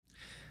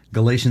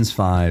Galatians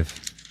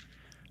 5.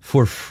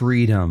 For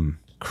freedom,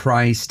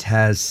 Christ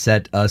has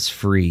set us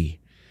free.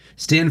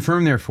 Stand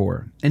firm,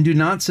 therefore, and do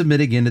not submit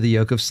again to the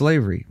yoke of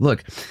slavery.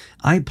 Look,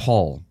 I,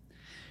 Paul,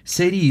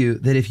 say to you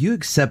that if you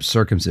accept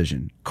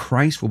circumcision,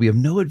 Christ will be of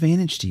no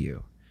advantage to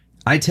you.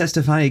 I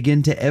testify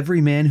again to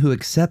every man who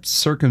accepts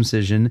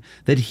circumcision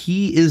that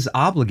he is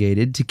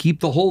obligated to keep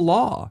the whole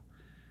law.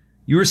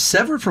 You are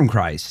severed from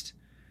Christ.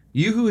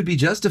 You who would be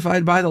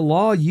justified by the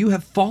law, you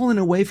have fallen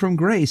away from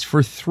grace.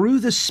 For through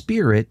the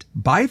Spirit,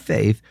 by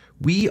faith,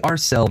 we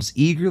ourselves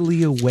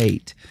eagerly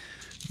await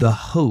the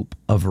hope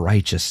of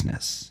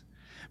righteousness.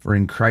 For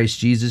in Christ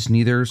Jesus,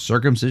 neither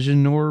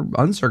circumcision nor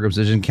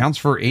uncircumcision counts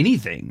for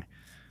anything,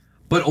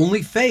 but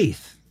only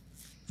faith,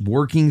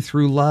 working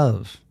through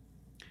love.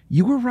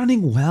 You were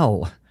running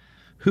well.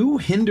 Who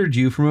hindered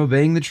you from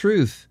obeying the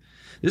truth?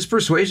 This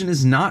persuasion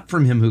is not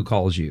from him who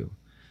calls you.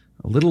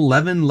 A little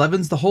leaven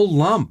leavens the whole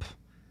lump.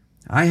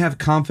 I have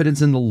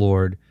confidence in the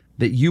Lord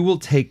that you will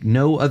take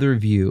no other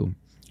view,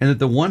 and that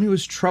the one who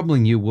is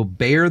troubling you will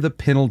bear the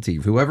penalty,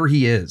 whoever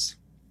he is.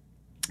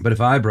 But if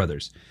I,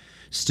 brothers,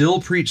 still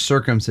preach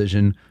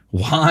circumcision,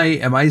 why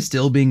am I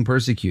still being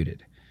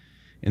persecuted?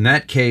 In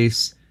that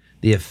case,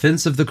 the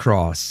offense of the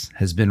cross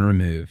has been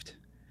removed.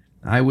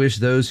 I wish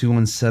those who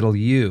unsettle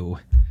you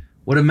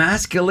would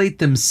emasculate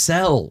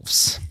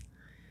themselves.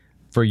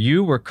 For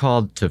you were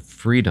called to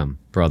freedom,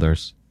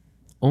 brothers.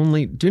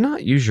 Only do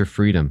not use your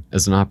freedom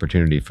as an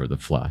opportunity for the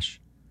flesh,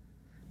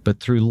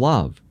 but through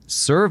love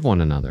serve one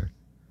another.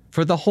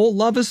 For the whole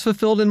love is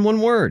fulfilled in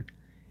one word: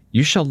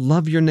 you shall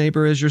love your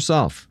neighbor as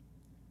yourself.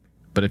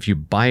 But if you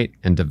bite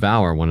and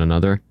devour one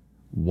another,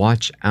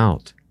 watch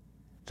out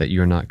that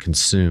you are not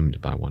consumed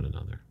by one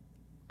another.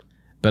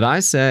 But I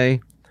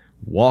say,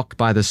 walk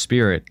by the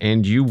Spirit,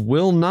 and you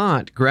will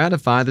not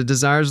gratify the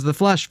desires of the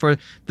flesh. For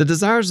the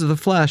desires of the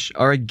flesh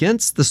are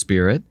against the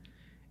Spirit,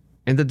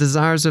 and the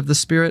desires of the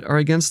Spirit are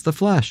against the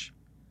flesh.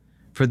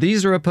 For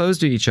these are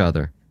opposed to each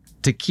other,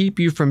 to keep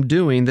you from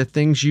doing the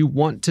things you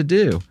want to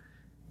do.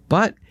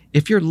 But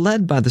if you're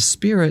led by the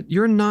Spirit,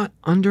 you're not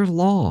under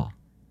law.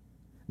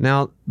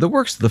 Now, the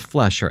works of the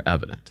flesh are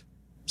evident: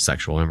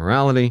 sexual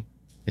immorality,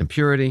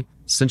 impurity,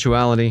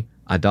 sensuality,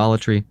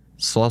 idolatry,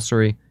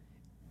 sorcery,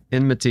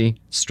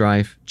 enmity,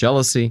 strife,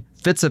 jealousy,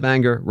 fits of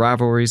anger,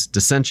 rivalries,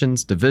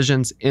 dissensions,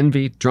 divisions,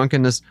 envy,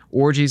 drunkenness,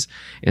 orgies,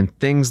 and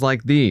things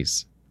like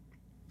these.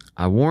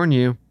 I warn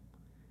you,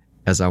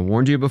 as I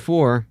warned you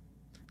before,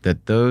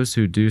 that those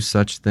who do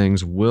such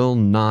things will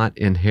not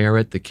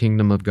inherit the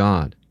kingdom of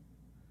God.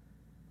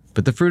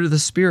 But the fruit of the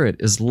Spirit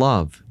is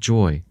love,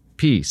 joy,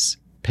 peace,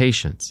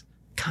 patience,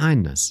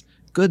 kindness,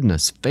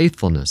 goodness,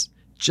 faithfulness,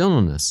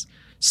 gentleness,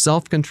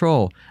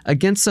 self-control.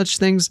 Against such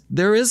things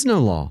there is no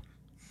law.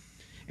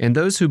 And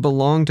those who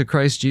belong to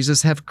Christ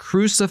Jesus have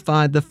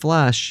crucified the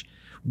flesh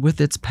with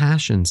its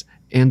passions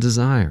and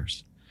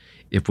desires.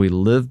 If we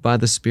live by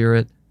the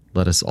Spirit,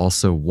 let us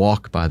also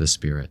walk by the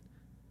Spirit.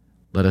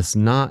 Let us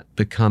not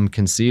become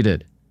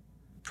conceited,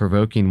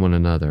 provoking one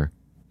another,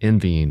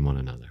 envying one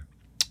another.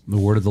 The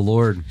word of the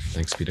Lord.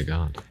 Thanks be to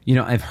God. You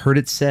know, I've heard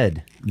it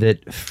said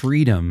that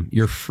freedom,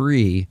 you're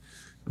free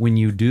when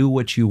you do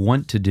what you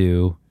want to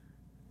do,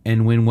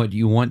 and when what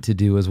you want to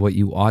do is what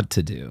you ought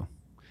to do.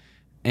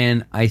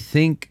 And I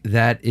think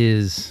that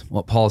is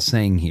what Paul's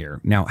saying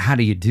here. Now, how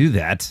do you do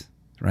that,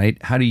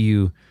 right? How do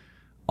you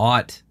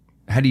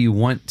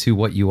want to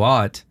what you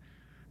ought?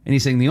 And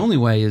he's saying the only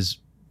way is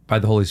by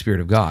the Holy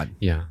Spirit of God.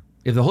 Yeah.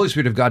 If the Holy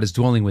Spirit of God is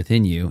dwelling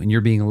within you and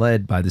you're being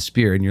led by the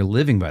Spirit and you're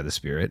living by the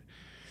Spirit,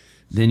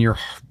 then your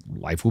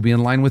life will be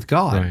in line with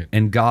God. Right.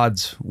 And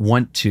God's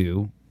want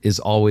to is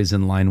always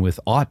in line with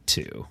ought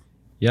to.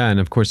 Yeah, and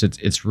of course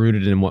it's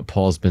rooted in what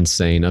Paul's been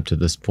saying up to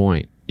this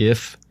point.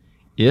 If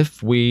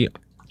we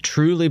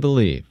truly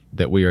believe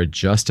that we are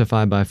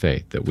justified by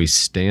faith, that we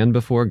stand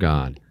before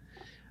God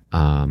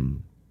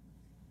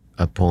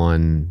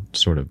upon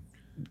sort of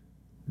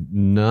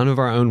none of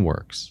our own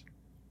works,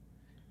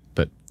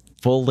 but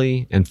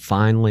fully and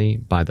finally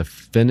by the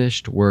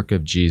finished work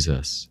of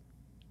Jesus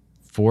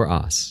for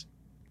us,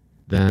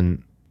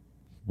 then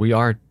we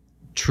are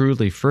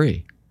truly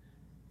free,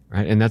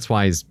 right? And that's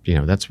why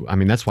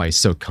that's why he's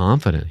so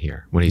confident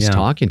here when he's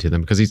talking to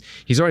them, because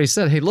he's already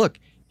said, hey, look,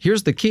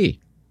 here's the key.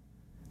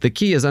 The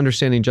key is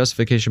understanding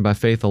justification by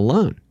faith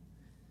alone,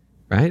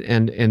 right?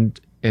 And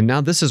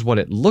now this is what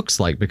it looks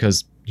like,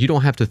 because you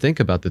don't have to think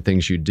about the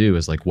things you do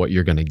as like what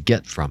you're going to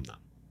get from them,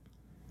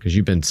 because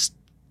you've been,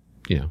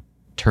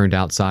 turned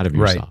outside of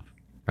yourself,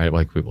 right?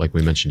 Like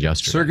we mentioned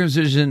yesterday.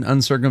 Circumcision,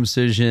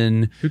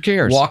 uncircumcision. Who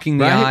cares? Walking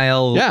the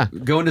aisle. Yeah.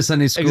 Going to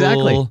Sunday school.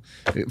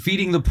 Exactly.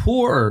 Feeding the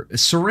poor.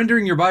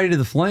 Surrendering your body to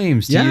the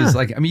flames. To use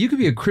you could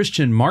be a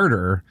Christian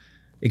martyr.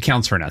 It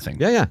counts for nothing.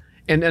 Yeah, yeah.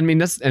 And I mean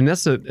that's an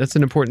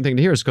important thing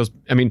to hear, is because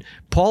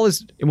Paul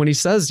is, when he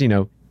says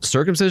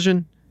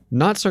circumcision,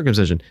 not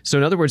circumcision. So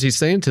in other words, he's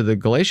saying to the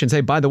Galatians,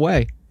 hey, by the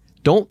way,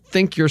 Don't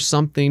think you're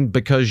something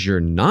because you're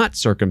not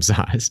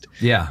circumcised.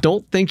 Yeah.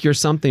 Don't think you're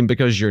something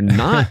because you're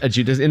not a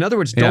Judas. In other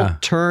words, don't Yeah.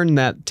 turn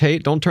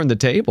don't turn the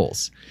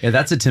tables. Yeah,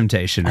 that's a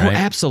temptation, right? Oh,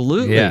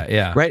 absolutely.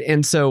 Yeah. Right.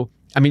 And so,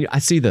 I mean, I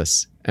see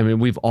this. I mean,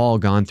 we've all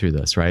gone through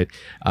this, right?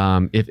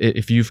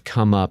 If you've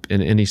come up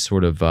in any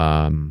sort of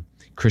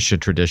Christian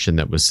tradition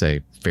that was, say,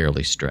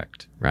 fairly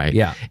strict, right?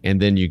 Yeah.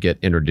 And then you get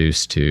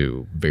introduced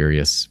to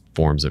various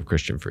forms of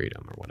Christian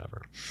freedom or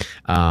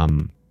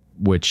whatever,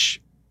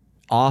 which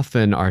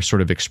often are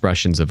sort of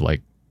expressions of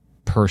like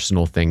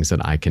personal things that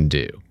I can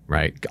do,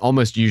 right?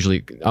 Almost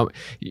usually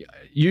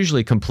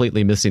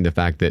completely missing the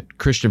fact that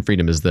Christian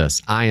freedom is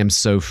this: I am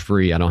so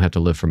free, I don't have to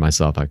live for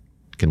myself, I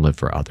can live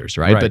for others,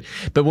 right? Right.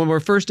 But when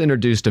we're first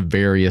introduced to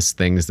various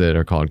things that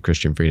are called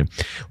Christian freedom,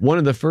 one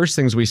of the first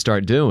things we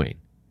start doing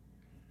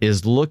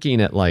is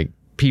looking at like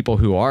people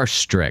who are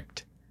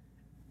strict,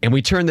 and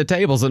we turn the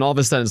tables, and all of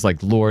a sudden it's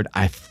like, Lord,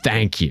 I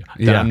thank you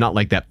that I'm not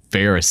like that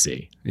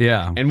Pharisee.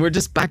 Yeah. And we're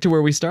just back to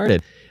where we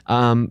started,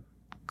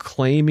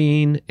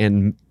 claiming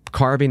and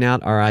carving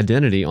out our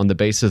identity on the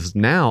basis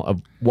now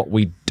of what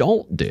we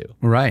don't do,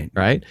 Right.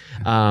 right?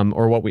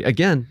 Or what we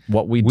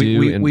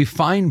do. We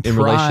find in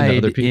relation to pride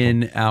other people.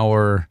 in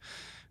our,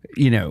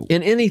 in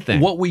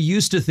anything. what we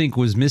used to think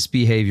was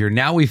misbehavior.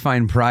 Now we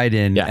find pride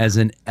in as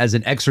an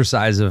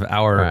exercise of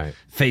our Right.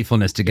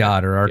 faithfulness to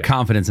God or our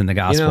confidence in the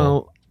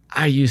gospel.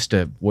 I used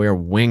to wear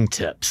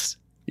wingtips.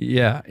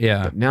 Yeah.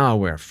 Now I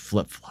wear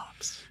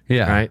flip-flops.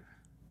 Yeah. Right?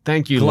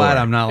 Thank you, Glad Lord.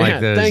 I'm not like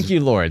those Thank you,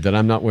 Lord, that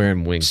I'm not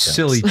wearing wingtips.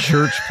 Silly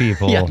church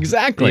people. Yeah,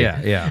 exactly.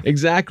 Yeah.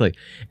 Exactly.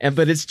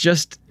 But it's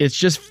just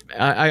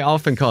I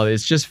often call it,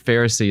 it's just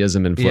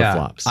Phariseeism and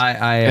flip-flops.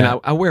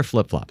 I wear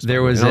flip-flops.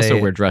 There was and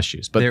also wear dress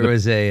shoes. But there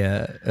was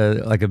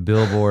a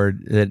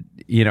billboard that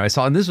I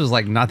saw, and this was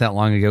like not that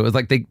long ago. It was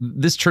like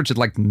this church had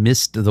like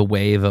missed the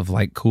wave of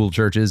like cool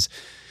churches.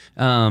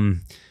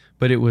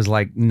 But it was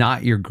like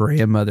not your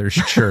grandmother's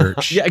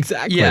church. Yeah,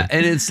 exactly. Yeah,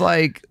 and it's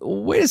like,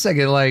 wait a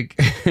second, like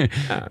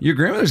your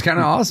grandmother's kind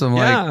of awesome.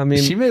 Like, Yeah, I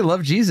mean, she may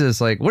love Jesus.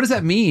 Like, what does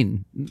that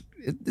mean?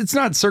 It's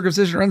not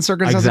circumcision or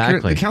uncircumcised.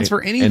 Exactly. It counts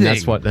for anything.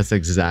 And that's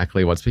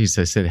exactly what he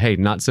said. Hey,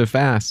 not so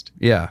fast.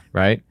 Yeah.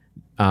 Right.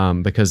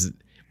 Because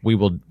we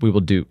will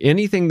do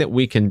anything that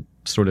we can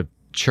sort of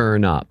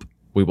churn up.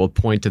 We will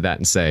point to that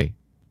and say,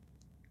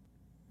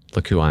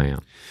 look who I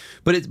am.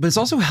 But it's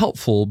also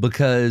helpful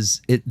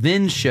because it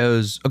then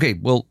shows, okay,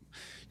 well,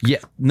 yeah,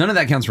 none of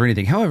that counts for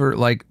anything. However,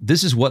 like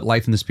this is what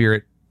life in the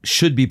Spirit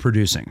should be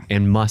producing.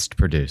 And must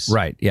produce.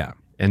 Right, yeah.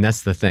 And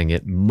that's the thing.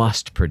 It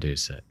must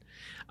produce it.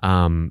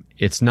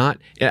 It's not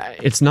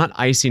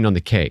icing on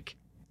the cake,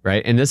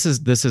 right? And this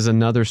is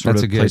another sort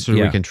That's of a good- place where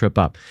yeah. we can trip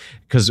up.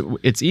 Because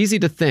it's easy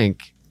to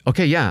think,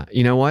 okay, yeah,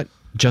 you know what?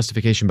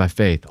 Justification by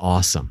faith,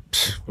 awesome.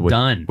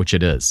 Done. Which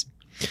it is.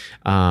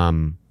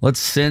 Let's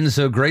sin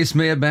so grace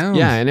may abound.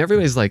 Yeah, and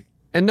everybody's like,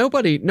 and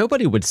nobody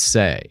would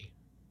say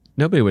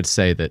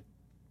that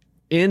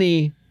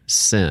any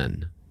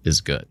sin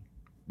is good.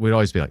 We'd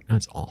always be like, no,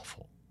 it's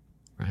awful,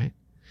 right?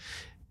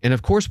 And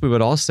of course, we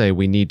would all say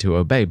we need to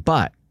obey,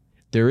 but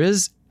there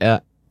is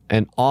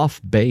an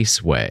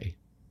off-base way,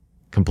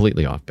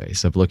 completely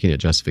off-base, of looking at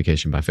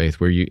justification by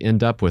faith, where you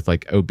end up with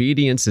like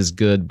obedience is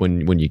good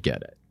when you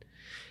get it.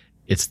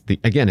 It's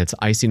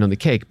icing on the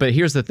cake. But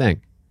here's the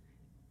thing.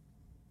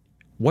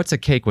 What's a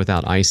cake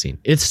without icing?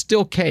 It's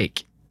still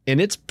cake,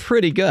 and it's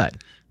pretty good,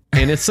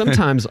 and it's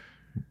sometimes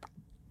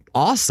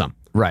awesome.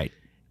 Right.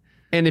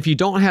 And if you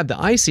don't have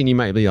the icing, you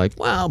might be like,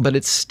 well, but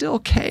it's still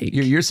cake.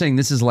 You're saying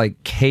this is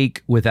like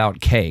cake without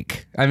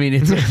cake. I mean,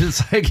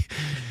 it's like...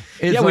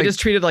 It's we like just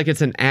treat it like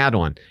it's an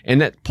add-on.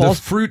 And that the Paul's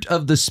fruit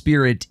of the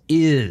Spirit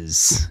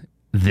is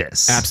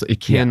this. absolutely,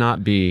 it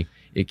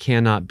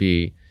cannot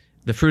be,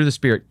 the fruit of the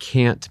Spirit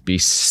can't be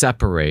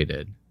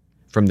separated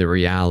from the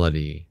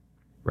reality,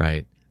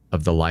 right,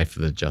 of the life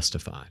of the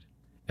justified,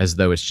 as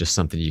though it's just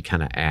something you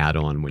kind of add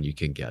on when you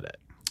can get it.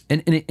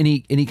 And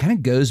he kind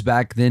of goes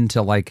back then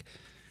to like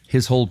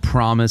his whole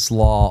promise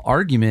law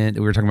argument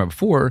that we were talking about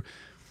before.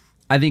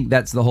 I think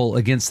that's the whole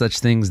against such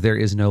things there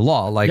is no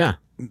law. Like,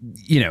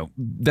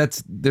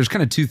 there's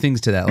kind of two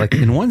things to that. Like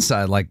in one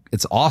side, like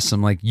it's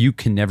awesome. Like you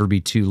can never be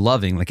too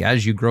loving. Like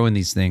as you grow in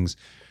these things,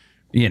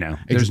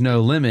 there's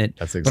no limit.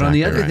 That's But on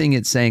the exactly other right. thing,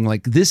 it's saying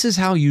like, this is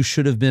how you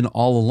should have been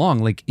all along.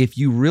 Like if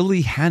you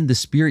really had the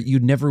Spirit, you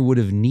never would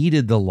have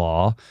needed the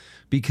law,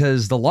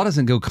 because the law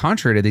doesn't go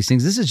contrary to these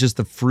things. This is just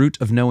the fruit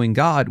of knowing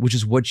God, which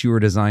is what you were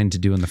designed to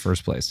do in the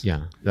first place.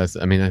 Yeah, I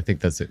think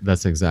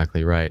that's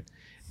exactly right.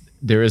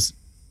 There is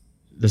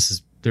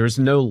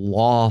no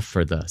law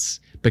for this,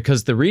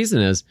 because the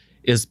reason is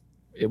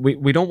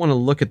we don't want to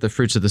look at the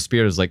fruits of the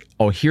Spirit as like,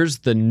 oh, here's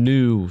the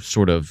new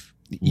sort of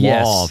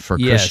law for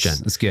Christian.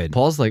 That's good.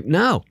 Paul's like,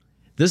 no,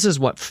 this is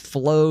what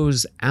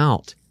flows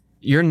out.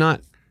 You're not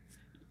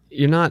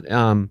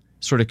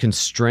sort of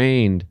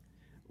constrained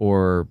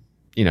or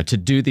to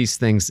do these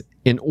things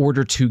in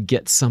order to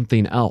get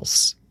something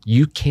else.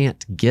 You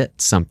can't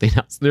get something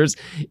else.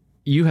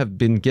 You have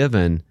been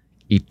given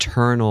an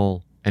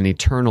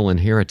eternal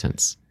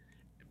inheritance.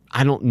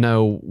 I don't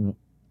know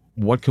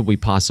what could we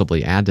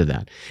possibly add to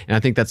that? And I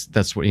think that's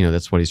what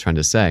that's what he's trying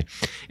to say.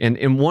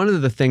 And one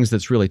of the things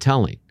that's really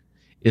telling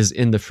is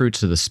in the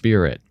fruits of the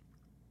Spirit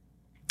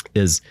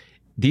is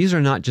these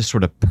are not just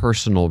sort of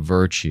personal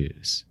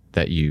virtues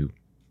that you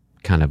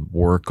kind of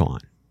work on.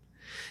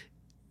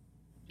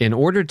 In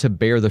order to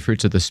bear the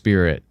fruits of the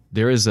Spirit,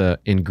 there is a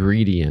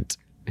ingredient,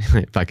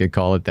 if I could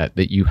call it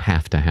that you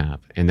have to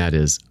have, and that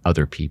is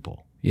other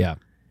people. Yeah.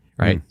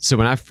 Right.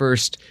 So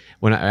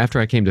after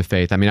I came to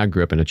faith, I mean, I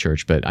grew up in a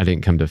church, but I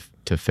didn't come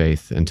to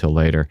faith until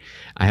later.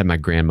 I had my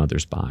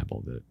grandmother's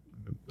Bible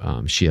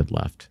that she had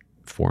left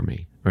for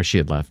me,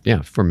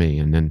 for me.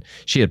 And then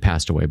she had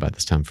passed away by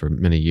this time for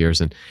many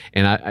years. And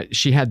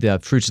she had the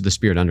fruits of the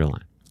Spirit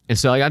underlined. And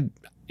so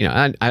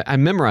I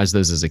memorized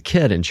those as a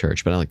kid in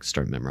church, but I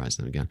started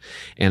memorizing them again.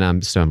 And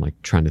I'm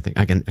trying to think,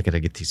 I got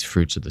to get these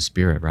fruits of the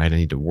Spirit, right? I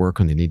need to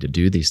work on, I need to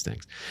do these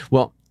things.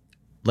 Well,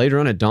 later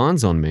on, it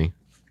dawns on me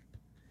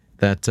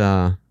that,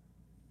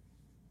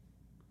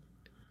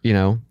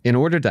 in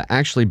order to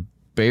actually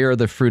bear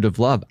the fruit of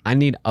love, I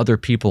need other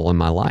people in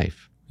my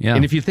life. Yeah.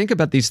 And if you think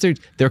about these things,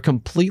 they're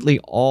completely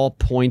all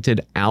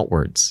pointed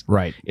outwards.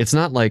 Right. It's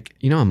not like,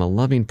 I'm a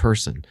loving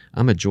person.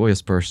 I'm a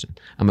joyous person.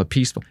 I'm a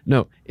peaceful.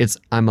 No,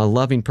 I'm a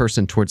loving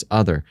person towards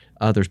other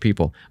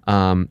people.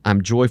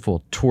 I'm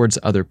joyful towards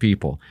other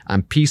people.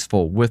 I'm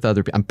peaceful with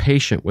other people. I'm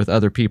patient with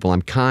other people.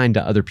 I'm kind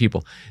to other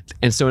people.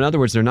 And so in other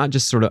words, they're not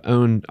just sort of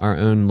our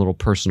own little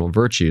personal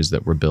virtues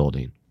that we're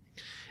building.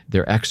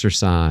 They're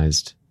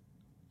exercised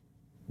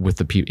with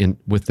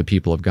the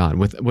people of God,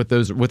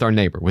 with our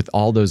neighbor, with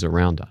all those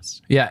around us.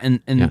 Yeah,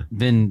 and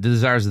then the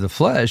desires of the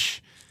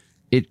flesh,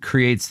 it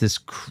creates it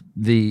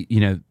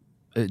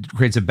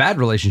creates a bad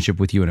relationship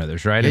with you and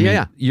others, right?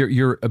 Yeah.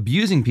 You're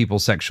abusing people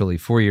sexually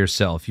for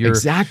yourself. You're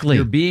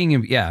You're being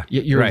right.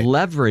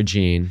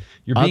 leveraging.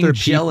 You're being other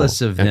jealous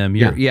people. of them.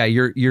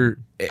 You're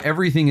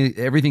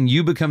everything.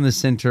 You become the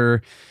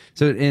center.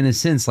 So in a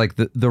sense, like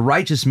the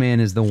righteous man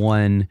is the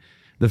one.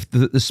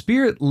 The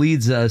Spirit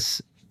leads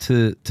us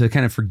to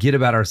kind of forget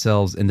about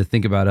ourselves and to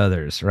think about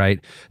others, right?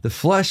 The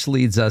flesh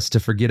leads us to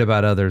forget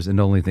about others and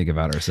only think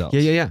about ourselves.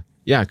 Yeah,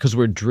 because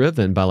we're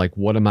driven by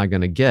what am I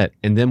going to get?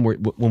 And then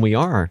when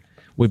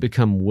we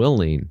become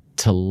willing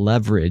to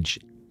leverage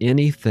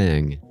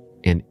anything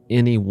and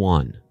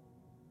anyone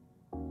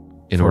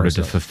in order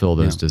to fulfill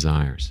those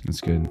desires. That's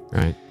good.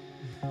 Right?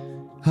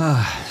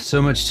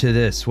 So much to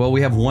this. Well,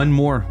 we have one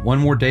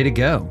more day to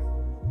go.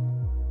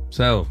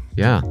 So,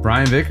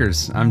 Brian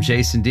Vickers, I'm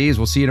Jason Dees.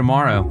 We'll see you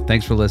tomorrow.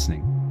 Thanks for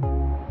listening.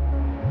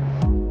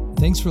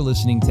 Thanks for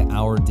listening to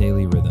Our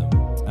Daily Rhythm.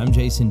 I'm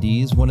Jason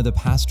Dees, one of the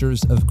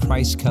pastors of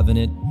Christ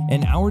Covenant,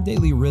 and Our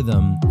Daily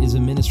Rhythm is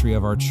a ministry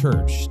of our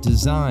church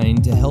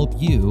designed to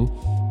help you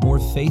more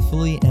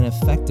faithfully and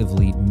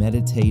effectively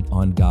meditate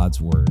on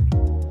God's Word.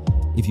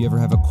 If you ever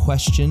have a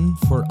question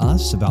for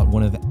us about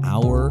one of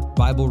our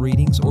Bible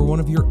readings or one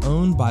of your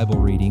own Bible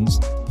readings,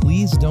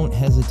 please don't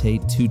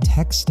hesitate to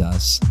text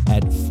us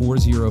at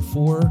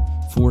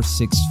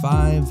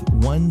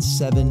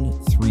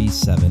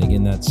 404-465-1737.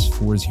 Again, that's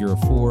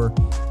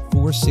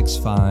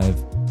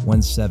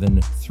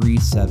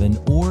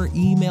 404-465-1737, or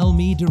email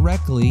me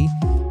directly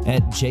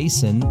at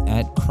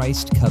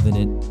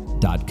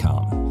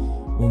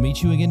jason@christcovenant.com. We'll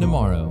meet you again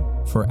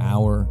tomorrow for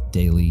Our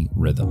Daily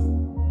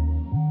Rhythm.